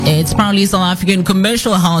It's proudly South African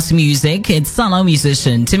commercial house music. It's solo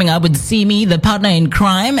musician teaming up with Simi, the partner in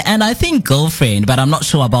crime, and I think girlfriend, but I'm not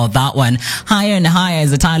sure about that one. Higher and Higher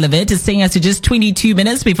is the title of it. It's taking us to just 22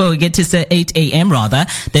 minutes before we get to 8 a.m. rather.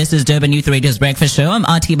 This is Durban Youth Radio's Breakfast Show. I'm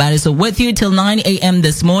RT Badiso with you till 9 a.m.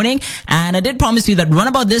 this morning. And I did promise you that run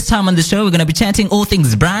about this time on the show, we're going to be chatting all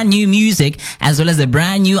things brand new music, as well as a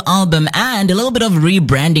brand new album and a little bit of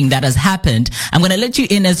rebranding that has happened. I'm going to let you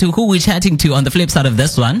in as to who we're chatting to on the flip side of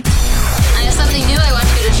this one. I have something new I want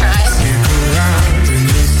you to try.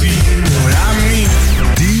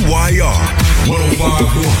 DYR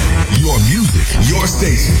 105.1. Your music, your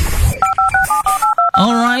station.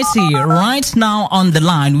 Alrighty, right now on the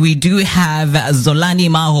line we do have Zolani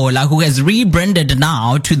Mahola, who has rebranded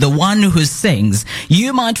now to The One Who Sings.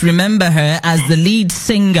 You might remember her as the lead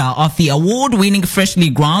singer of the award-winning Freshly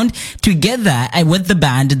Ground. Together with the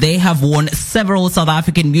band, they have won several South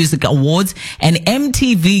African Music Awards and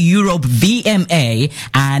MTV Europe VMA,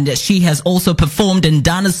 and she has also performed and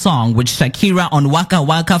done a song with Shakira on Waka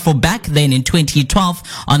Waka for back then in 2012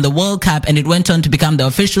 on the World Cup, and it went on to become the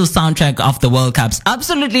official soundtrack of the World Cups.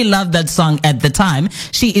 Absolutely loved that song at the time.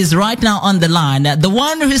 She is right now on the line. The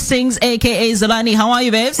One Who Sings, aka Zolani. How are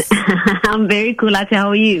you, babes? I'm very cool, Ate. How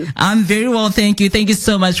are you? I'm very well, thank you. Thank you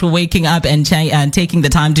so much for waking up and taking the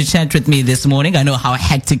time to chat with me this morning. I know how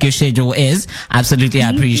hectic your schedule is. Absolutely,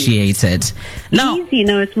 I appreciate it. Now, Easy,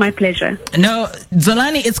 no, it's my pleasure. No,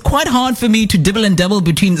 Zolani, it's quite hard for me to dibble and double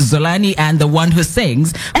between Zolani and The One Who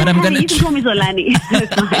Sings, but I'm gonna. You can call me Zolani.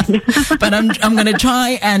 It's fine. But I'm gonna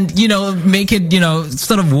try and make it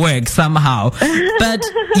sort of work somehow. But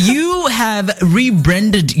you have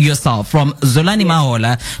rebranded yourself from Zolani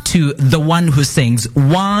Mahola to The One Who Sings.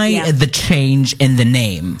 Why the change in the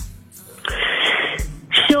name?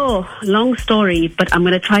 Sure, long story, but I'm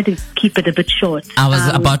going to try to keep it a bit short. I was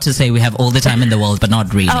about to say we have all the time in the world, but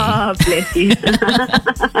not really. Oh, bless you.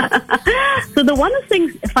 So The One Who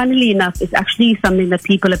Sings, funnily enough, is actually something that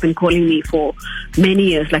people have been calling me for many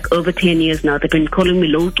years, like over 10 years now. They've been calling me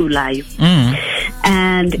Lotu Live.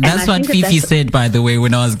 And that's what Fifi said, by the way,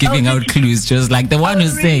 when I was giving out clues. She was like, The One Who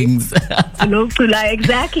Sings. Lotu Live,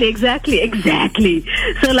 exactly.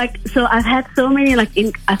 So I've had so many,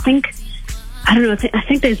 I don't know. I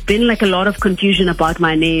think there's been a lot of confusion about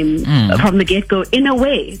my name from the get-go, in a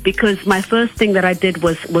way, because my first thing that I did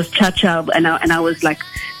was Cha-Cha, and I was like,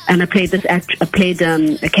 and I played a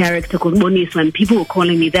character called Moniso, and people were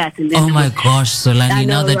calling me that. And then gosh, Solani,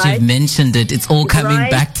 now that you've mentioned it, it's all coming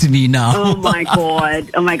back to me now. Oh my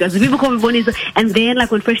god. So people call me Moniso, and then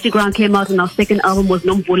when Freshly Ground came out and our second album was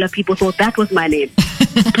Nomvula, people thought that was my name.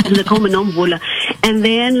 So they called me Nomvula, and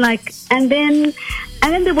then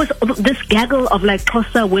there was this gaggle of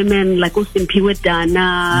Xhosa women like Usimpiwe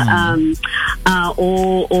Dana,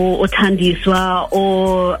 or Thandiswa,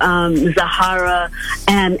 or Zahara,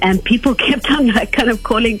 and people kept on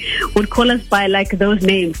would call us by those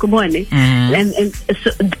names. Come on, and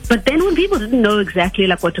so, but then when people didn't know exactly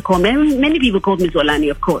what to call me, many people called me Zolani,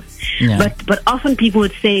 of course, but often people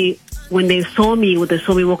would say, when they saw me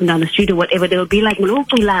walking down the street or whatever, they would be like,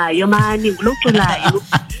 Mulutula, your man, Mulutula.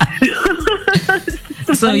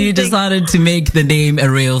 So you decided to make the name a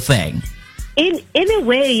real thing? In a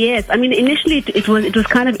way, yes. I mean, initially it was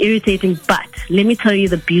kind of irritating, but let me tell you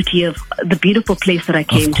the beautiful place that I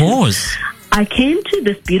came to. Of course. I came to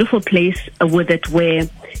this beautiful place with it where,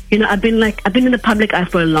 I've been in the public eye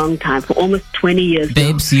for a long time, for almost 20 years.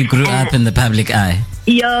 Babes, you grew up in the public eye.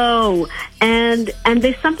 Yo, and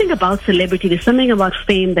there's something about celebrity, there's something about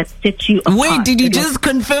fame that sets you apart. Wait, did you just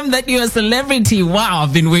confirm that you're a celebrity? Wow,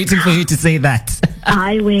 I've been waiting for you to say that.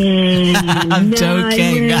 I win. I'm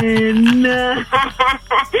joking.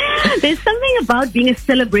 There's something about being a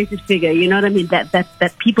celebrated figure, you know what I mean?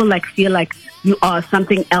 That people feel like you are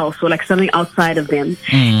something else, or something outside of them.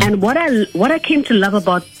 And what I came to love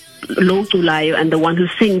about Lotulayo and The One Who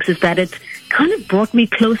Sings is that it kind of brought me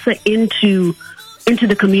closer into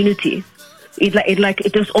the community.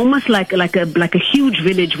 It was almost like a huge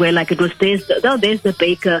village where there's the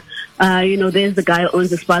baker, there's the guy who owns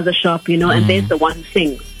the spaza shop, and there's the one who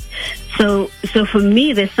sings. So for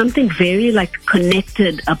me, there's something very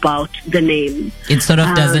connected about the name. It sort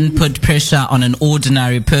of doesn't put pressure on an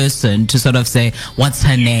ordinary person to sort of say, what's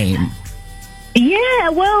her name?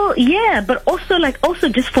 But also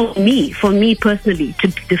just for me personally,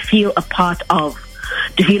 to feel a part of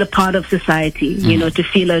society, to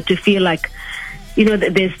feel like,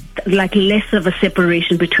 that there's less of a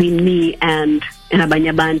separation between me and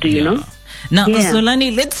Abanya Bantu, Now, Yeah.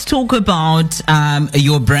 Zolani, let's talk about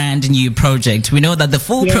your brand new project. We know that the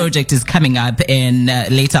full Yeah. project is coming up in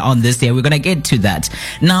later on this year. We're going to get to that.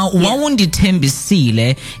 Now, Wawundi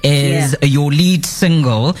Tembisile is your lead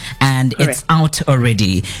single, and it's out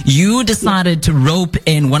already. You decided to rope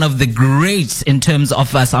in one of the greats in terms of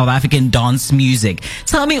South African dance music.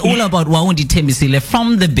 Tell me all about Wawundi Tembisile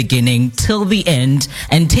from the beginning till the end,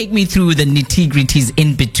 and take me through the nitty-gritties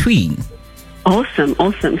in between. Awesome.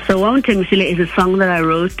 So Wawundi Tembisile is a song that I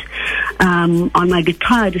wrote on my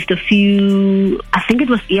guitar just a few, I think it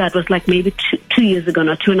was like maybe 2 years ago,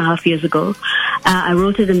 no, 2.5 years ago. I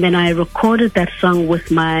wrote it, and then I recorded that song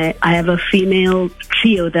with I have a female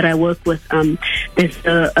trio that I work with. There's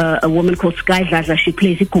a woman called Sky Zaza. She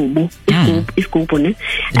plays igubu, ne?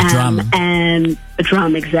 Drum. And a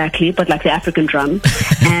drum, exactly, but like the African drum.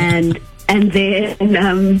 And then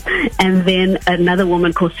another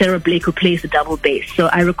woman called Sarah Blake who plays the double bass. So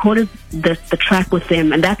I recorded the track with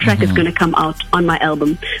them, and that track is going to come out on my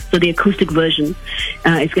album. So the acoustic version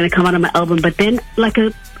is going to come out on my album. But then,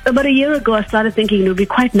 about a year ago, I started thinking it would be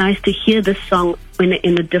quite nice to hear this song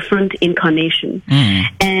in a different incarnation.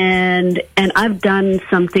 And I've done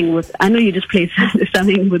something with, I know you just played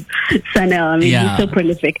something with Sanel. I mean, he's so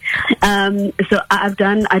prolific. So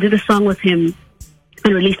I did a song with him. I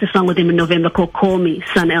released a song with him in November called Call Me,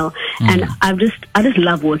 Sanel. And I just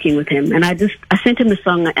love working with him. And I sent him the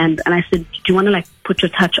song, and I said, do you want to put your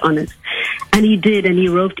touch on it? And he did, and he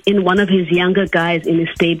roped in one of his younger guys in his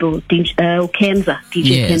stable, Kenza,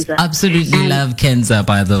 DJ Kenza. Absolutely love Kenza,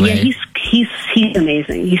 by the way. Yeah, he's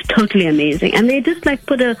amazing. He's totally amazing. And they just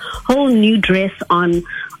put a whole new dress on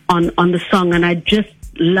the song, and I just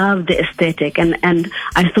love the aesthetic, and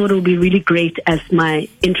I thought it would be really great as my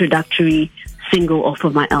introductory single off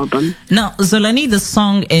of my album. Now, Zolani, the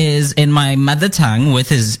song is in my mother tongue, which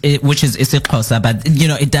is isiXhosa, but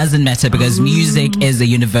it doesn't matter because music is a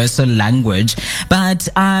universal language. But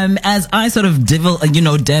as I sort of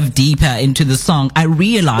delve deeper into the song, I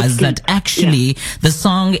realized that actually the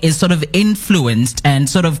song is sort of influenced and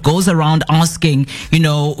sort of goes around asking,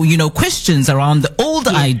 questions around the old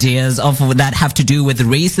ideas of that have to do with the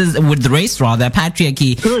race,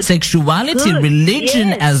 patriarchy, sexuality,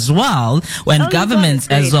 religion as well, and governments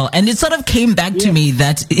as well. And it sort of came back to me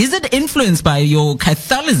that, is it influenced by your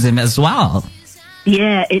Catholicism as well?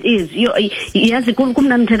 Yeah, it is. You totally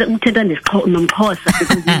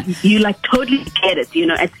get it.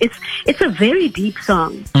 It's a very deep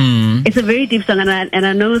song. It's a very deep song, and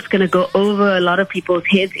I know it's going to go over a lot of people's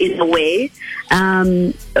heads in a way.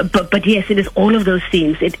 But yes, it is all of those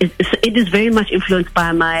themes. It is very much influenced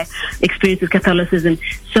by my experience with Catholicism.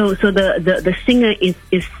 So the singer is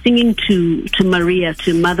singing to Maria,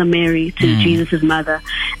 to Mother Mary, to Jesus' mother,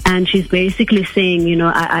 and she's basically saying,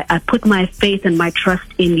 I put my faith and my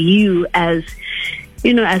trust in you as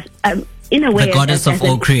in a way, the goddess of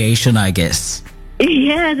all creation, I guess.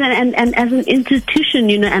 Yes, and as an institution,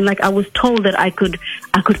 and I was told that I could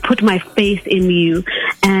put my faith in you,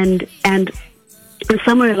 and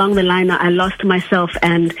somewhere along the line I lost myself,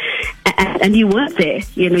 and you weren't there.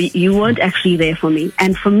 You weren't actually there for me,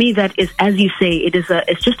 and for me that is, as you say,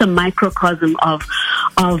 it's just a microcosm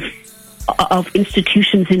of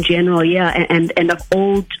institutions in general, and of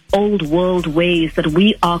old world ways that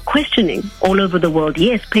we are questioning all over the world.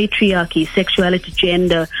 Yes, patriarchy, sexuality,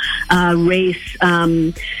 gender, race,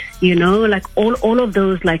 all of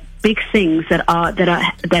those big things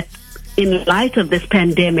that in light of this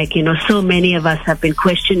pandemic, so many of us have been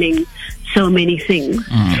questioning so many things.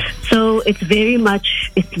 So it's very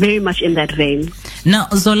much in that vein. Now,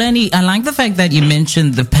 Zolani, I like the fact that you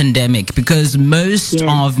mentioned the pandemic, because most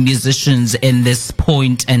of musicians in this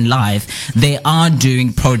point in life, they are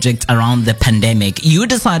doing projects around the pandemic. You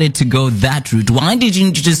decided to go that route. Why didn't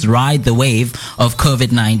you just ride the wave of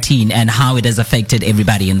COVID-19 and how it has affected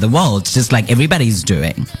everybody in the world, just like everybody's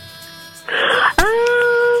doing?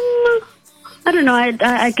 I don't know.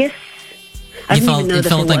 I guess it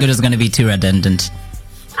felt like it was going to be too redundant.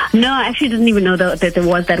 No, I actually didn't even know that there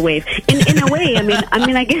was that wave. In a way, I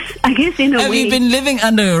mean, I guess in a way. Have you been living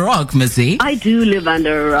under a rock, Missy? I do live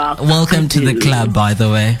under a rock. Welcome to the club, by the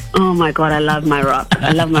way. Oh my God, I love my rock.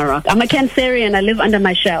 I love my rock. I'm a Cancerian. I live under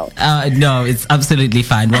my shell. No, it's absolutely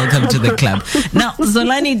fine. Welcome to the club. Now,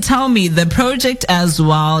 Zolani, tell me, the project as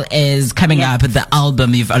well is coming up. The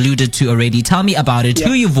album you've alluded to already. Tell me about it.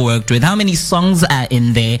 Who you've worked with? How many songs are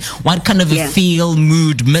in there? What kind of a feel,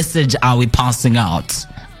 mood, message are we passing out?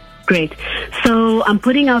 Great. So I'm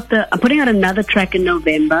putting out another track in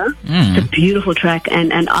November. It's a beautiful track,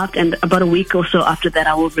 and about a week or so after that,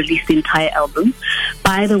 I will release the entire album.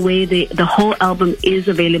 By the way, the whole album is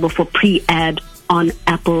available for pre-ad on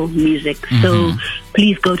Apple Music. So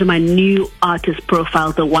please go to my new artist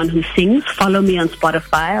profile, The One Who Sings. Follow me on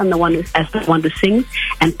Spotify on The One Who Sings,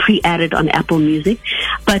 and pre-add it on Apple Music.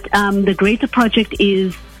 But the greater project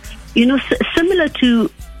is, similar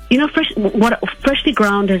to, what Freshly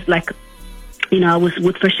Ground is like. I was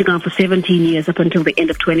with Freshly Ground for 17 years up until the end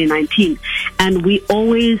of 2019, and we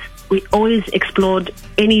always explored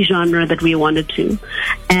any genre that we wanted to,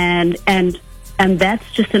 and that's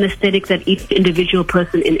just an aesthetic that each individual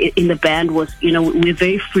person in the band was. We're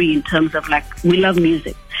very free in terms of we love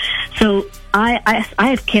music, so I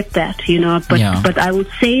have kept that. But I would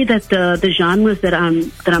say that the genres that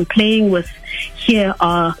I'm playing with here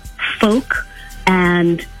are folk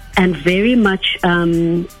and very much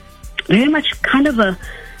kind of a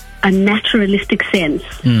naturalistic sense.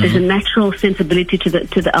 There's a natural sensibility to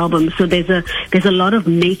the album. So there's a lot of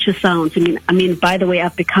nature sounds. I mean, by the way,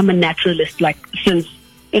 I've become a naturalist since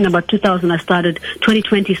in about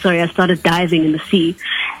 2020, I started diving in the sea,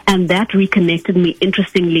 and that reconnected me,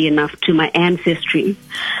 interestingly enough, to my ancestry.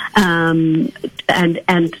 And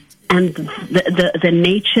the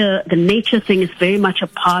nature thing is very much a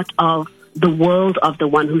part of the world of The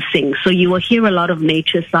One Who Sings. So you will hear a lot of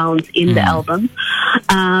nature sounds in the album.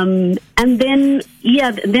 And then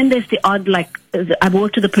there's the odd, I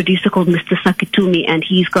worked with a producer called Mr. Sakitumi, and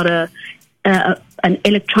he's got an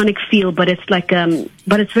electronic feel, but it's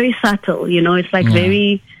but it's very subtle, it's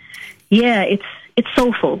very, it's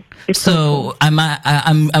soulful. So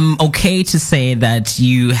I'm okay to say that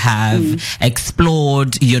you have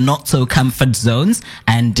explored your not so comfort zones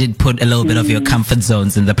and did put a little bit of your comfort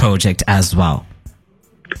zones in the project as well.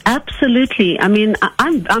 Absolutely. I mean,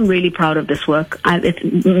 I'm really proud of this work.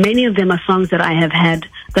 Many of them are songs that I've had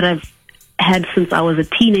since I was a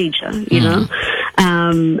teenager,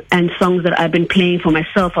 and songs that I've been playing for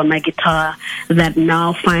myself on my guitar that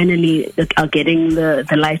now finally are getting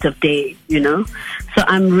the light of day, So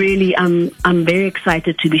I'm very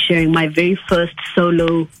excited to be sharing my very first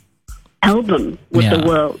solo album with the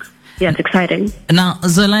world. Yeah, it's exciting. Now,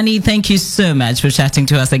 Zolani, thank you so much for chatting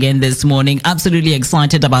to us again this morning. Absolutely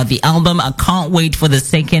excited about the album. I can't wait for the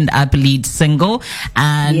second lead single.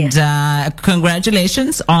 And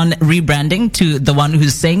congratulations on rebranding to The One Who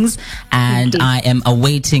Sings. And I am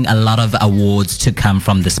awaiting a lot of awards to come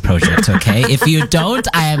from this project, okay? If you don't,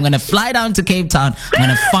 I am going to fly down to Cape Town. I'm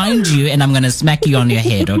going to find you and I'm going to smack you on your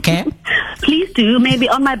head, okay? Please do. Maybe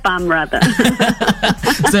on my bum, rather.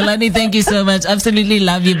 Zolani, thank you so much. Absolutely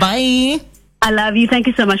love you. Bye. I love you. Thank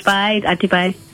you so much. Bye. Auntie, bye.